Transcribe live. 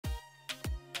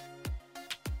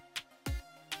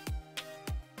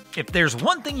If there's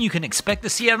one thing you can expect to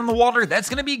see out on the water, that's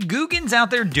going to be Googans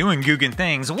out there doing Googan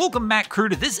things. Welcome back, crew,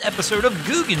 to this episode of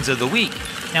Googans of the Week.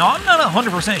 Now, I'm not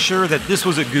 100% sure that this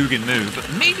was a Googan move, but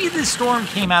maybe this storm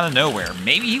came out of nowhere.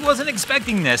 Maybe he wasn't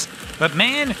expecting this, but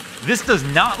man, this does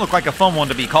not look like a fun one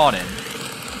to be caught in.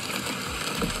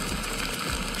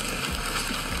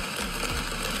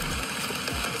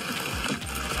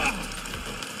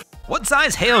 What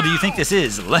size hail do you think this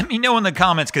is? Let me know in the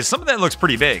comments, because some of that looks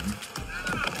pretty big.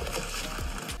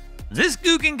 This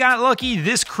Googan got lucky,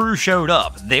 this crew showed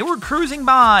up. They were cruising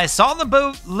by, saw the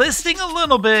boat listing a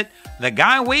little bit, the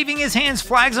guy waving his hands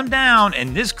flags him down,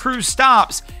 and this crew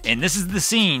stops, and this is the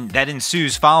scene that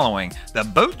ensues following. The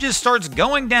boat just starts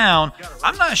going down.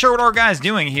 I'm not sure what our guy's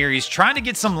doing here. He's trying to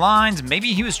get some lines,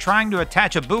 maybe he was trying to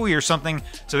attach a buoy or something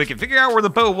so he could figure out where the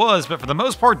boat was, but for the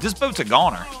most part, this boat's a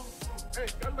goner. Hey,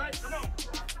 come back, come on.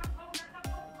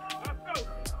 Let's go.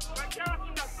 Back out.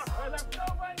 Let's go,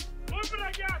 mate. Move it,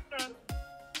 I got that.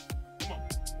 Come on.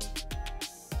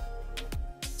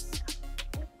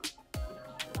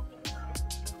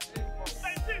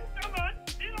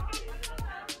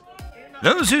 Come on.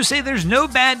 Those who say there's no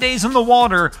bad days on the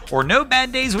water or no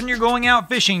bad days when you're going out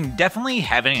fishing definitely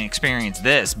haven't experienced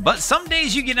this, but some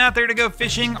days you get out there to go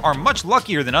fishing are much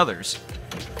luckier than others.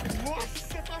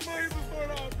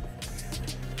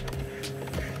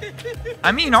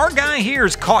 I mean, our guy here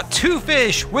has caught 2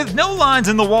 fish with no lines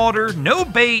in the water, no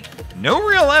bait, no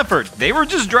real effort. They were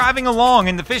just driving along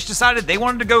and the fish decided they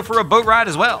wanted to go for a boat ride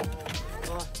as well.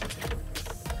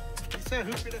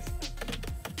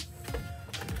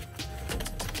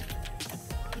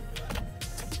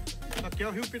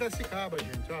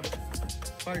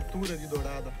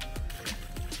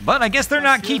 But I guess they're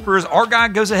not keepers. Our guy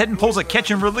goes ahead and pulls a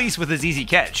catch and release with his easy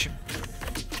catch.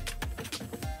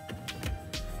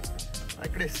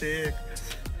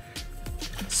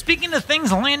 Speaking of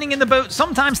things landing in the boat,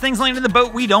 sometimes things land in the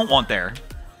boat we don't want there.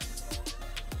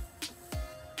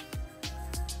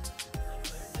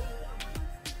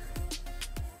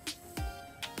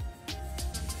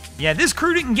 Yeah, this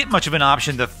crew didn't get much of an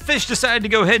option. The fish decided to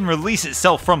go ahead and release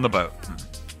itself from the boat.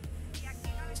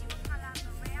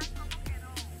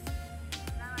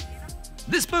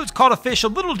 This boat's caught a fish a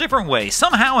little different way.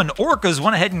 Somehow an orca's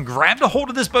went ahead and grabbed a hold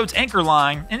of this boat's anchor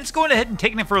line, and it's going ahead and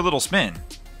taking it for a little spin.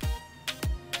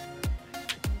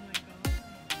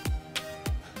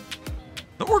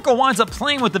 The orca winds up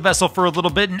playing with the vessel for a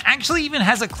little bit and actually even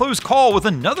has a close call with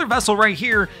another vessel right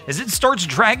here as it starts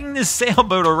dragging this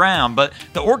sailboat around, but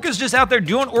the orca's just out there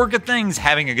doing orca things,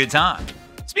 having a good time.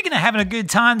 Speaking of having a good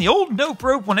time, the old nope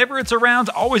rope, whenever it's around, is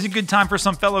always a good time for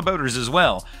some fellow boaters as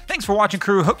well. Thanks for watching,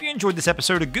 crew. Hope you enjoyed this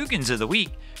episode of Googans of the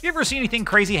Week. If you ever see anything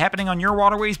crazy happening on your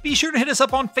waterways, be sure to hit us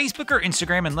up on Facebook or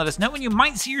Instagram and let us know when you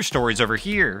might see your stories over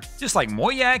here. Just like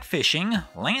Moyak Fishing,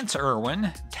 Lance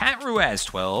Irwin, Tat Ruaz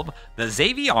 12, the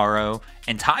Xaviero,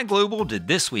 and Ty Global did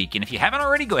this week. And if you haven't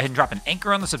already, go ahead and drop an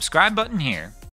anchor on the subscribe button here.